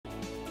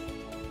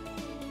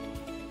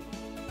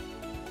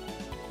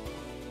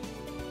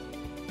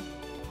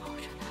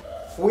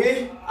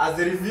We, as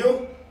a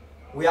review,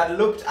 we had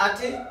looked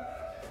at it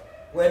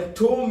when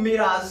two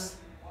mirrors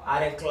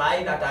are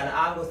inclined at an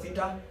angle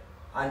theta,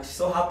 and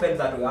so happens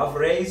that we have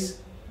rays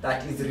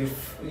that is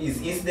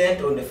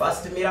incident on the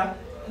first mirror,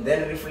 and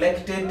then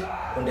reflected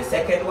on the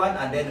second one,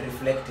 and then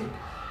reflected.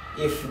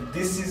 If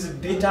this is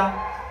beta,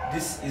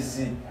 this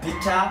is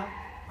beta,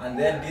 and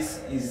then this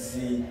is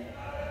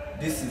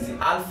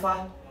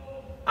alpha.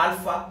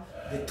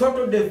 The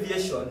total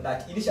deviation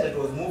that initially it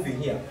was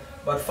moving here,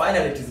 but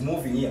finally it is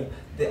moving here.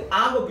 The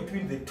angle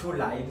between the two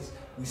lines,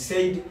 we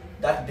said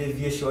that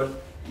deviation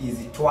is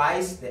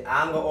twice the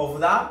angle of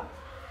the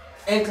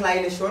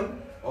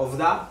inclination of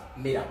the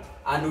mirror.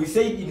 And we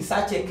said in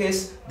such a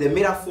case, the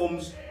mirror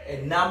forms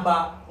a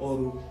number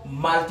or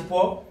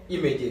multiple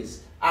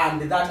images.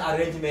 And that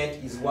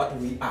arrangement is what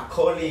we are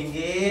calling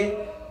the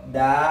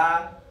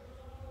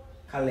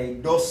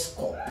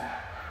kaleidoscope.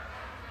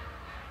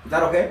 Is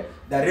that okay?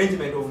 The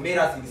arrangement of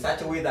mirrors in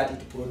such a way that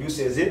it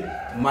produces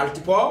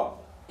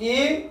multiple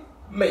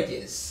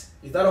images.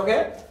 Is that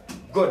okay?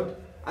 Good.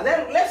 And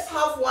then let's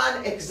have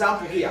one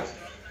example here.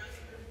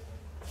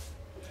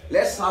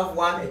 Let's have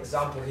one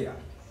example here.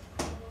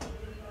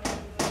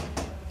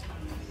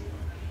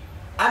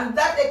 And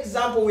that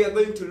example we are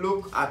going to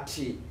look at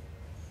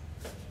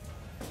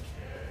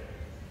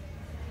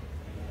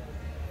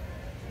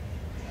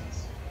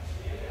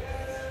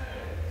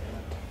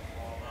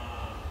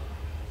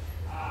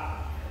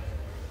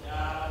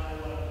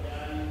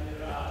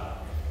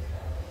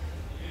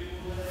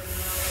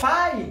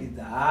find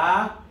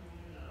the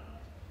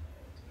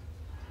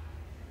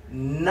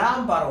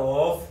number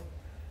of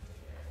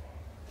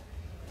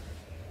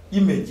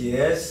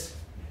images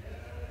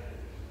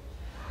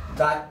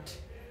that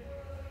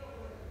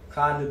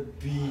can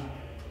be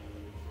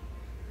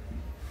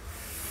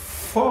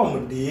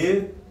formed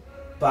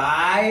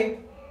by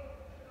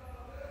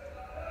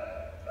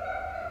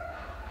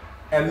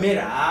a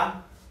mirror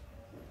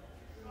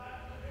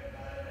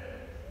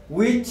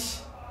which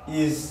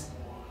is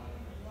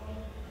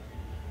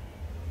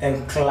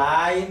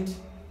inclined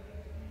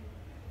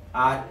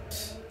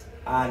at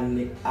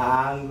an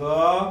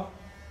angle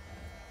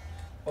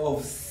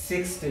of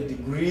 60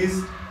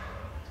 degrees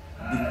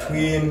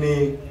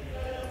between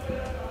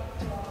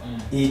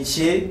each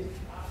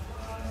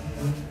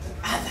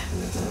other.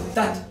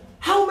 That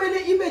how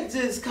many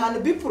images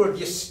can be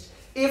produced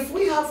if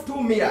we have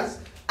two mirrors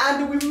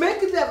and we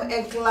make them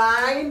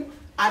incline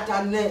at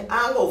an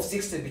angle of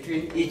 60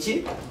 between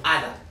each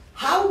other?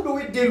 How do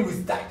we deal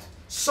with that?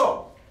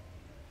 So,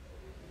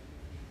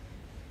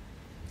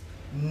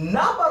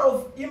 number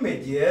of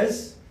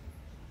images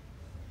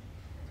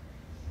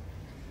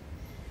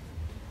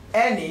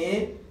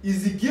any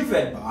is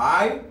given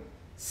by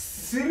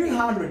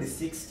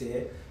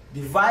 360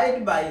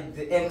 divided by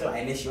the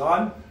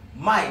inclination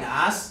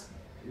minus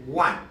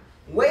 1,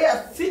 where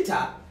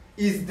theta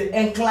is the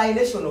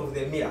inclination of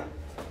the mirror.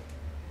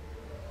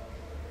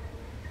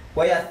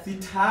 Where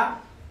theta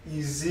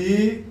is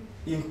the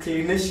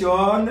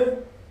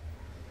inclination,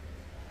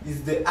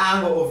 is the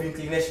angle of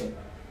inclination.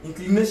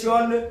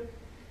 Inclination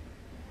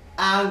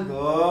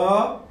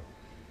angle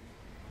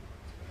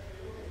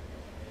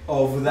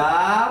of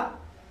the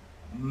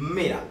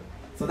mirror.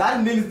 So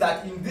that means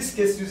that in this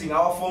case, using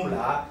our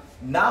formula,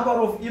 number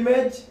of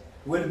image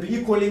will be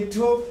equaling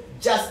to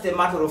just a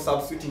matter of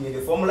substituting in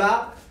the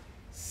formula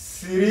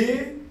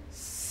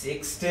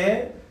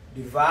 360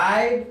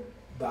 divided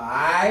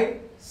by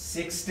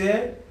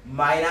 60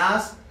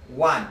 minus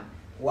 1.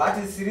 What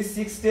is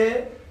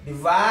 360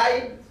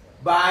 divided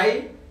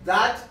by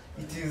that?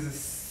 It is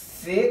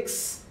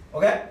 6.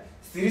 Okay?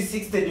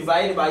 360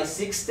 divided by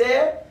 60,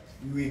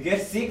 we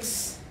get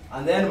 6,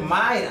 and then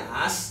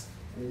minus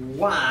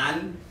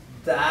 1,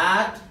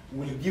 that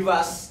will give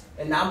us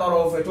a number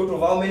of a total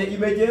of how many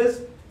images?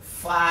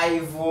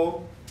 5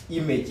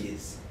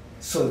 images.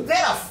 So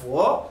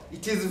therefore,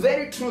 it is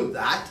very true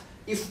that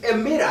if a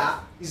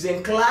mirror is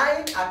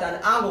inclined at an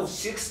angle of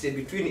 60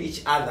 between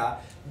each other,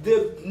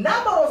 the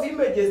number of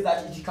images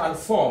that it can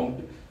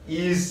form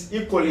is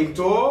equaling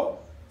to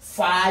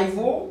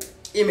 5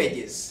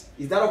 images.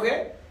 Is that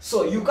okay?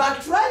 So you can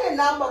try a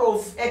number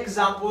of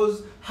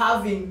examples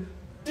having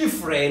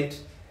different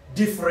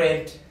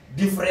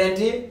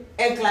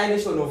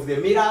inclination of the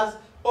mirrors,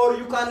 or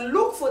you can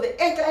look for the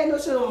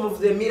inclination of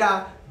the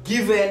mirror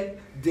given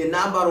the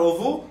number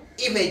of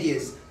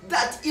images.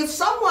 That if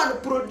someone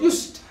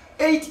produced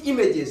 8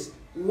 images,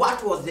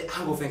 what was the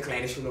angle of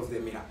inclination of the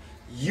mirror?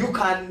 You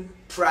can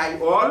try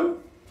all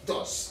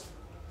those.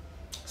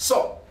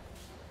 So,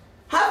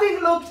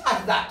 having looked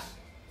at that,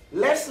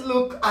 let's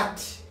look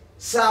at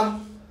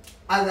some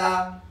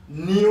other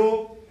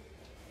new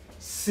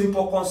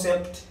simple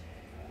concept,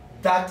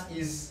 that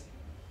is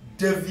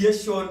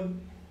deviation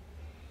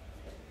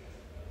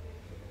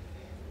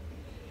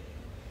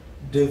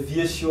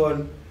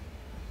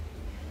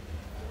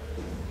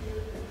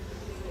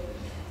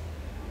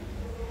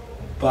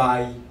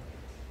by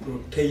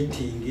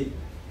rotating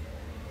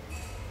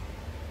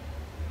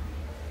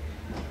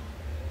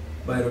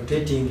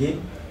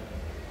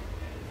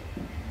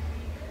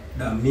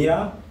the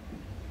mirror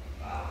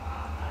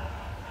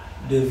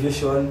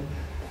deviation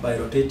by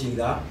rotating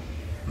the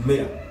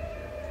mirror.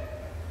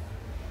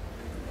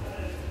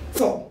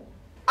 So,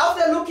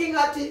 after looking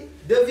at the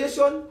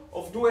deviation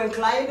of two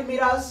inclined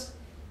mirrors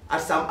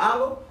at some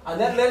angle, and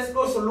then let's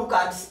also look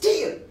at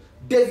still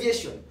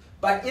deviation.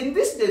 But in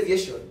this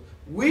deviation,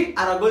 we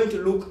are going to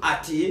look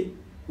at it.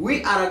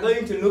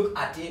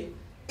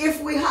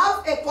 If we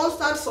have a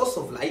constant source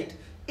of light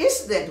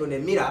incident on a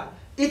mirror,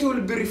 it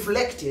will be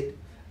reflected.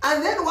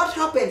 And then what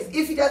happens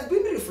if it has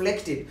been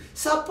reflected?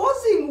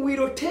 Supposing we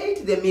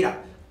rotate the mirror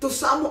to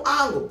some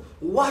angle,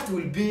 what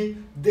will be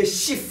the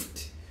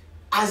shift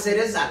as a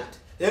result?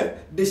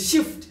 The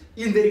shift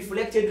in the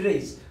reflected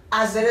rays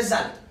as a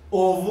result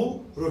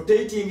of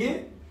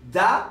rotating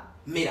the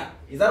mirror.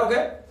 Is that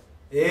okay?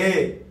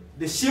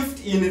 The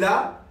shift in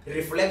the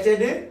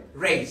reflected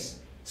rays.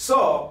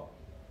 So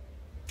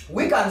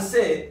we can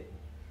say,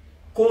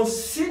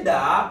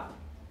 consider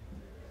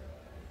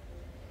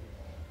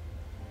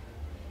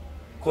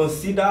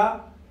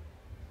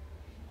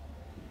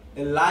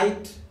a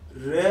light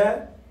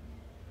ray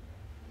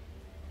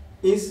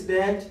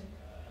incident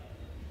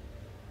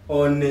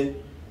on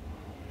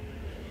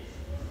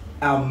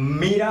a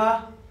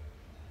mirror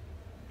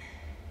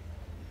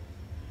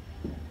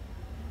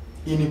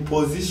in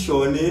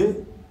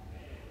position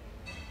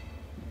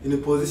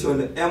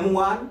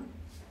M1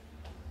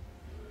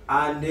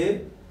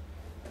 and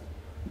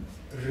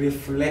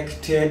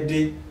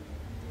reflected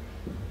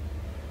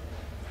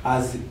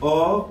as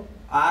OR,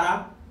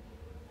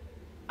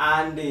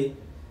 and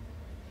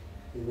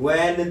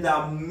when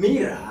the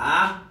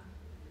mirror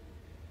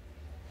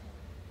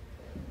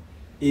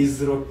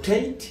is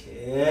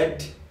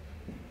rotated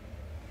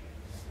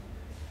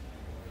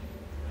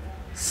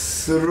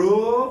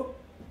through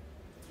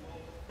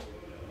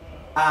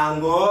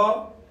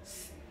angle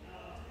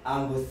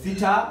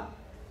theta,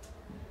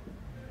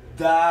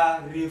 the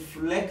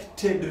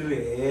reflected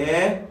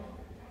ray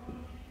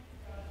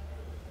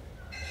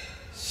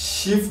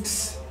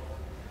shifts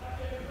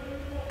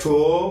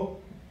to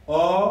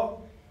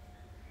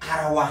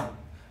R1.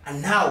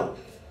 And now,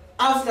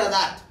 after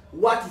that,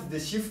 what is the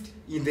shift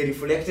in the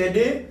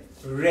reflected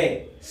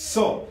ray?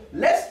 So,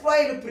 let's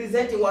try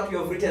representing what we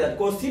have written. That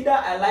consider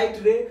a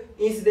light ray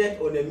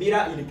incident on a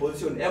mirror in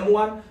position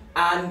M1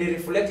 and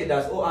reflected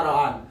as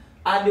OR1.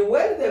 And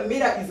when the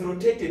mirror is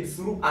rotated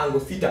through angle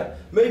theta,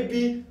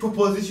 maybe to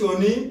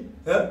position,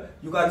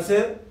 you can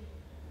say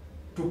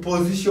to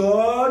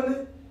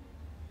position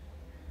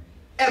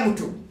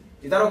M2.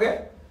 Is that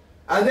okay?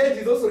 And then it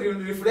is also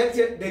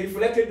reflected, the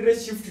reflected ray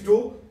shift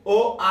to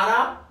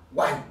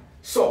OR1.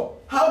 So,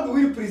 how do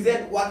we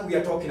represent what we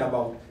are talking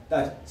about?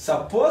 That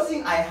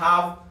supposing I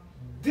have,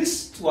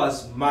 this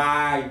was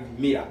my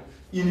mirror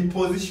in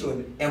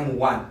position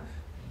M1.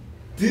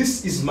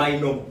 This is my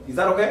normal. Is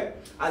that okay?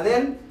 And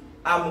then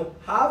I'm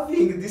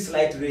having this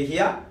light ray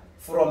here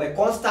from a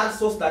constant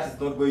source that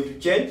is not going to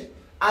change.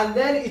 And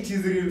then it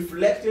is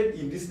reflected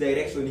in this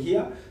direction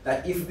here.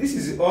 That if this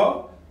is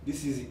O,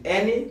 this is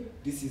N,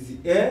 this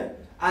is A,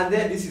 and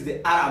then this is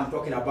the R I'm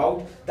talking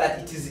about, that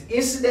it is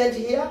incident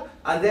here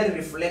and then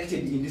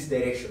reflected in this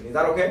direction. Is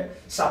that okay?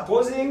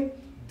 Supposing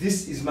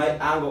this is my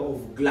angle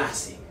of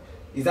glassing.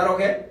 Is that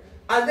okay?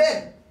 And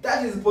then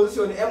that is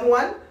position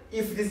M1.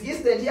 If it is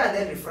incident here and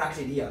then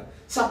refracted here.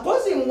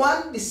 Supposing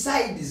one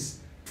decides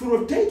to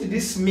rotate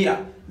this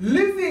mirror,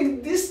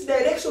 leaving this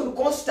direction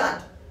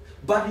constant,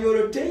 but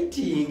you're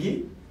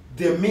rotating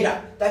the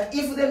mirror, that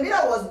if the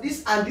mirror was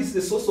this and this is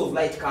the source of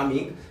light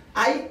coming,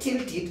 I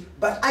tilt it,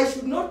 but I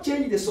should not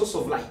change the source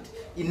of light.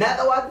 In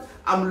other words,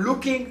 I'm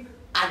looking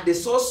at the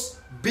source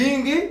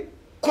being in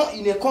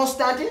a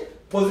constant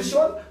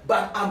position,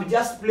 but I'm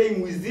just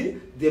playing with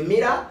the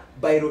mirror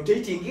by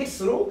rotating it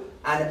through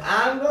an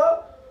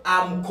angle.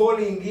 I'm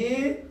calling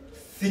it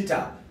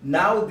theta.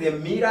 Now the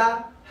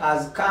mirror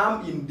has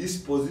come in this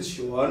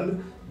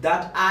position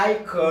that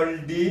I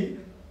called the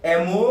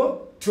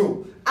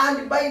M2.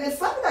 And by the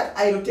fact that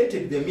I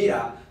rotated the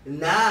mirror,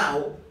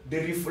 now the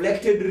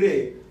reflected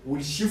ray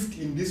will shift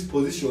in this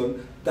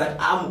position that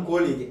I'm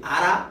calling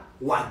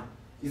R1.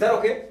 Is that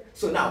okay?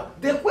 So now,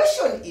 the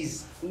question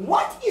is,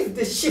 what is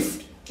the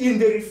shift in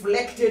the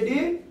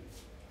reflected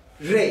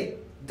ray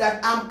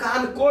that I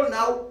can call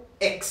now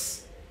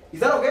X? Is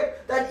that okay?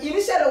 That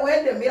initially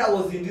when the mirror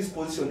was in this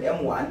position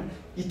M1,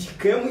 it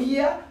came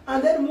here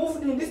and then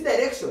moved in this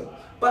direction.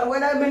 But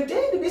when I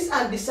maintained this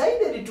and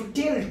decided to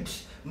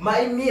tilt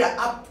my mirror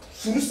up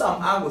through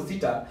some angle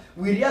theta,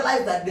 we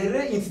realized that the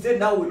ray instead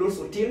now will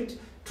also tilt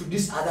to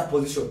this other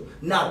position.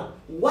 Now,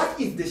 what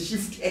is the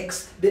shift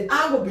X? The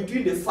angle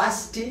between the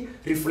first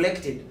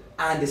reflected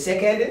and the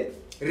second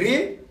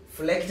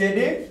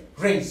reflected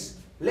rays.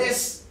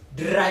 Let's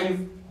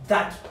derive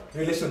that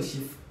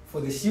relationship for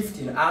the shift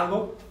in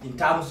angle in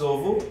terms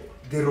of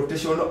the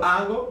rotational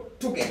angle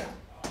together.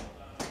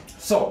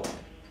 So,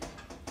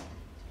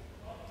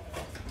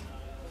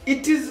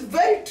 it is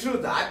very true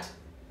that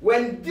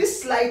when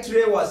this light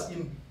ray was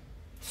in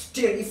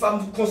still, if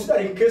I'm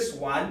considering case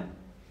 1,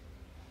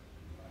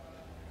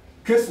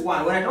 case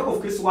 1. When I talk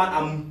of case 1,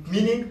 I'm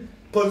meaning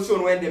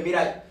position when the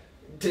mirror,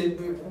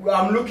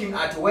 I'm looking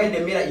at when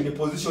the mirror in the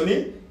position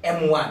in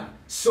M1.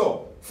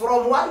 So,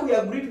 from what we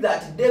agreed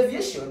that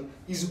deviation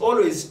is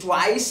always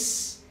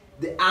twice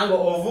the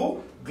angle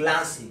of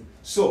glancing.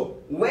 So,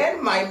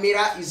 when my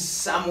mirror is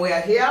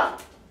somewhere here,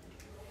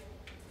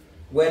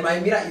 when my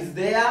mirror is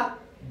there,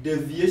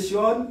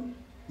 deviation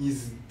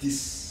is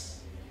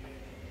this.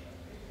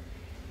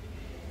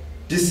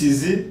 This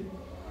is it,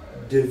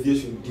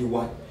 deviation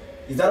D1.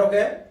 Is that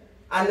okay?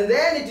 And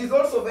then it is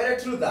also very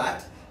true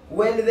that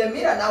when the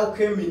mirror now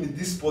came in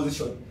this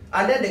position,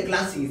 and then the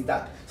glancing is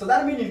that. So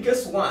that means in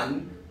case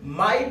 1,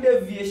 my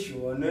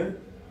deviation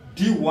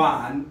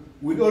D1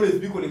 will always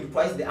be equal to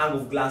twice the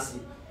angle of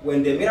glancing.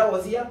 When the mirror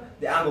was here,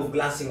 the angle of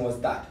glancing was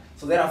that.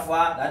 So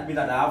therefore, that means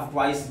that I have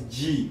twice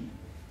G.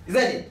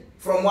 Isn't it?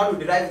 From what we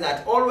derive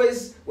that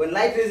always when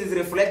light rays is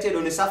reflected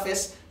on the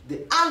surface,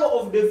 the angle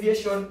of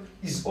deviation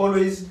is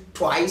always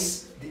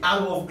twice the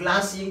angle of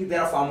glancing.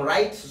 Therefore, I'm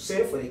right to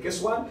say for the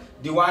case 1,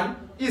 D1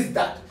 is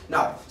that.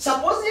 Now,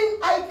 supposing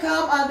I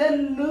come and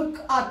then look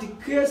at the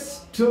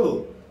case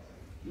 2,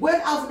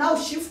 when I've now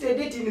shifted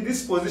it in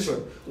this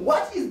position,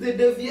 what is the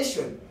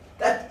deviation?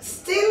 That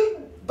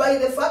still, by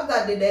the fact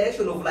that the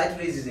direction of light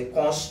rays is a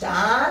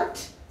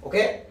constant,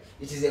 okay?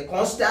 It is a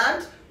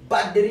constant,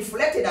 but the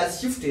reflected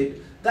has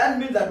shifted. That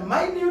means that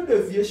my new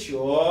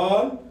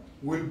deviation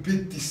will be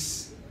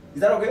this. Is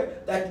that okay?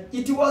 That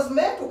it was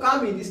meant to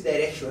come in this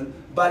direction,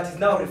 but is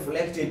now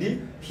reflected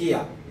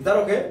here. Is that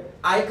okay?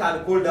 I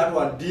can call that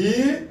one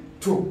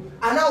D2.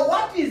 And now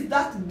what is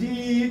that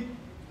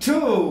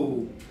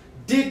D2?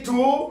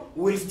 D2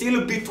 will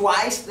still be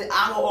twice the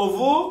angle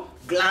of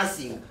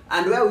glancing.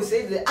 And where we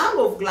say the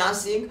angle of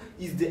glancing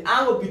is the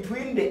angle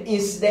between the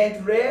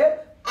incident ray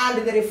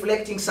and the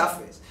reflecting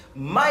surface.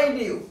 Mind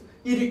you,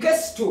 in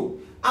case 2,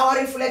 our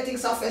reflecting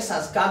surface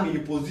has come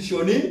in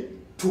position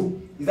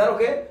 2. Is that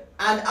okay?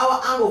 And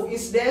our angle of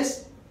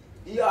incidence,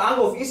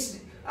 our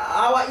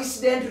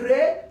incident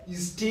ray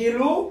is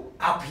still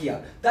up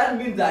here. That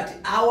means that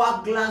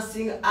our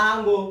glancing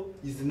angle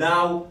is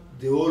now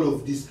the whole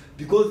of this,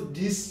 because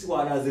this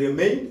one has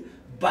remained,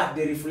 but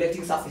the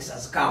reflecting surface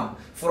has come.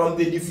 From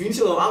the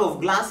definition of angle of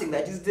glancing,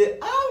 that is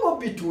the angle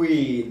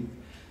between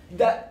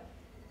the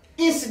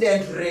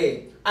incident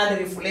ray and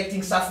the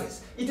reflecting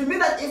surface. It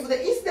means that if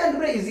the incident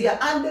ray is here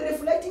and the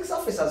reflecting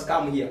surface has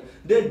come here,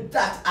 then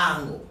that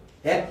angle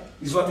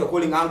is what we're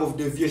calling angle of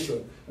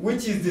deviation,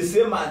 which is the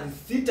same as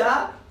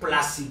theta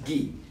plus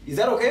G. Is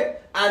that okay?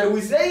 And we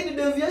say the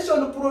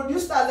deviation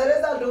produced as a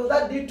result of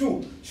that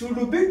D2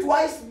 should be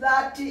twice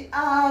that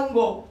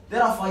angle.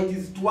 Therefore, it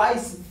is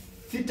twice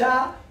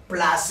theta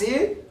plus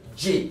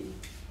G.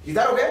 Is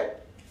that okay?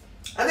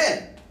 And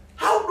then,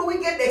 how do we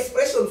get the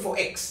expression for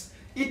X?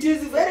 It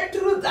is very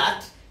true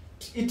that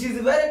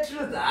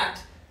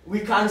we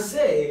can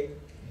say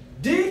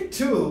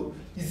D2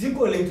 is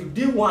equal to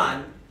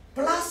D1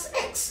 plus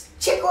X.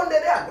 Check on the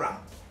diagram.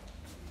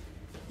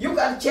 You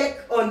can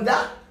check on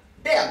the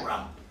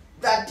diagram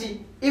that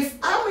if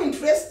I'm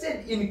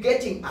interested in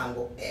getting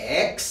angle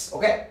X,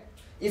 okay?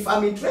 If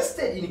I'm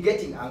interested in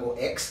getting angle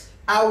X,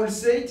 I will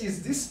say it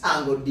is this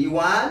angle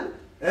D1.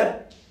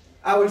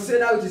 I will say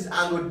now it is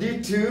angle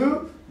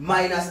D2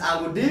 minus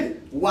angle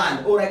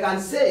D1. Or I can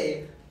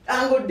say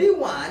angle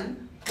D1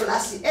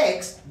 plus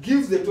X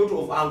gives the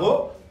total of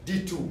angle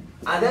D2.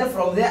 And then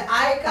from there,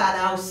 I can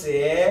now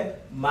say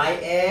my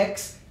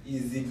X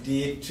is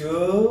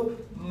D2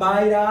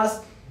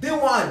 minus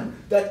D1.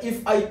 That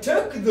if I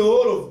take the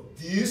whole of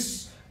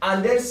this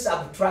and then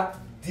subtract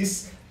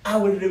this, I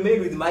will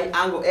remain with my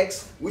angle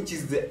X, which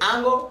is the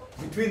angle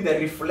between the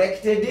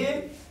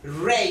reflected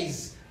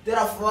rays.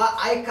 Therefore,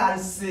 I can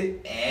say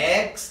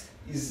X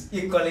is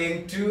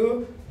equaling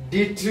to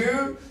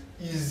D2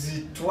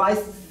 is twice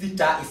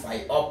theta if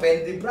I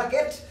open the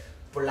bracket,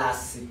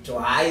 plus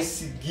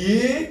twice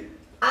G, and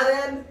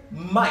then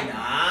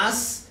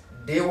minus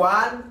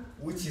D1,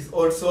 which is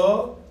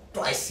also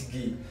twice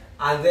G.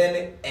 And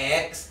then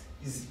X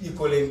is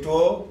equaling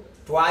to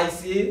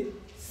twice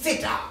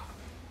theta.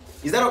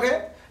 Is that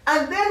okay?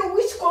 And then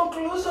which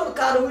conclusion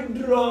can we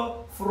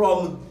draw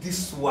from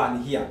this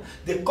one here?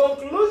 The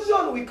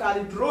conclusion we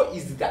can draw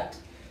is that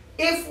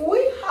if we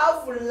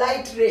have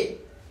light ray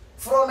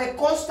from a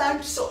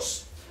constant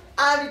source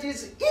and it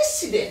is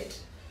incident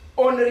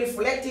on a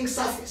reflecting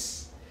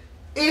surface,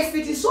 if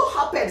it so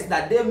happens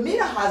that the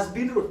mirror has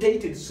been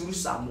rotated through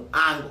some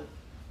angle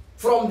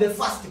from the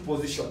first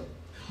position,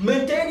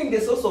 maintaining the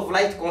source of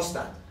light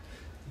constant,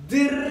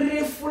 the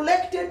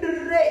reflected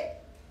ray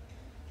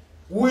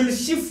will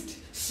shift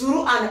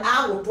through an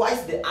angle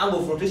twice the angle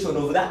of rotation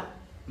of the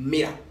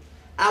mirror.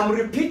 I'm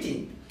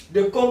repeating,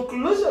 the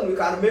conclusion we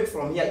can make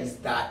from here is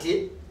that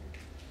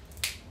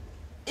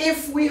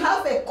if we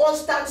have a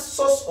constant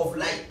source of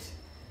light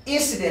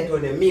incident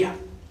on a mirror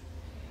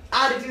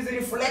and it is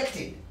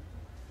reflected,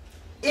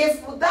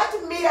 if that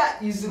mirror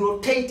is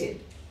rotated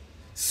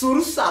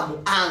through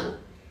some angle,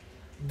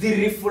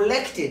 the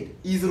reflected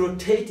is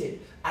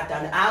rotated at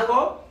an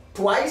angle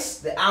twice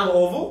the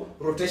angle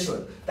of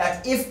rotation.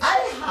 That if I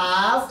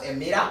have a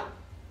mirror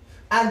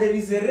and there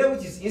is a ray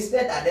which is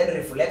incident and then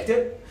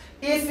reflected,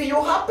 if you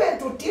happen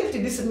to tilt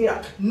this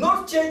mirror,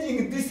 not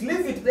changing this,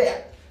 leave it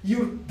there,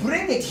 you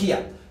bring it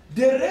here,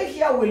 the ray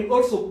here will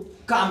also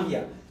come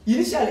here.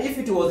 Initially, if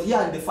it was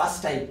here in the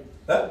first time,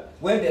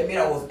 when the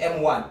mirror was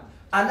M1,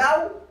 and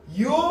now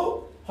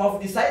you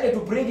have decided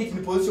to bring it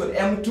in position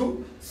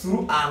M2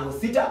 through angle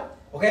theta,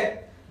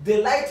 okay?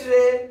 The light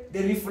ray,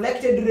 the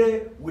reflected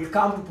ray will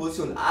come to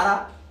position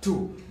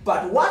R2.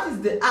 But what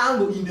is the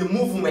angle in the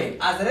movement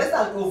as a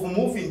result of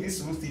moving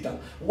this through theta?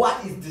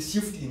 What is the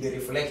shift in the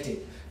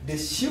reflected? The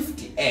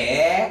shift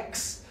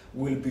X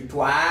will be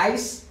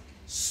twice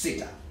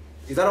theta.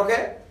 Is that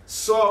okay?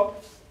 So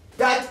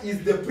that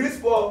is the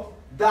principle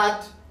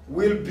that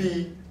will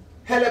be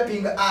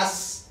helping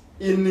us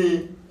in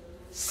the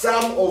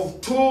some of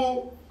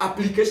two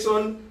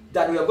applications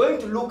that we are going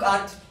to look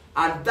at,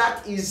 and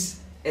that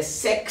is a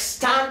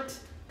sextant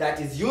that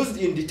is used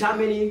in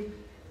determining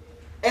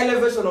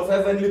elevation of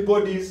heavenly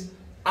bodies,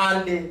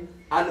 and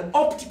an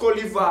optical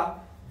lever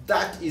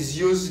that is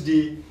used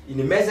in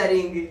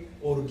measuring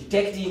or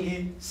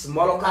detecting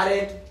smaller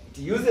current. It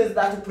uses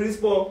that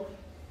principle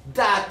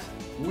that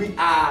we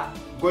are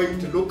going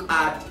to look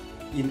at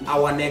in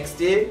our next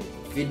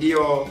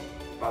video.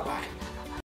 Bye-bye.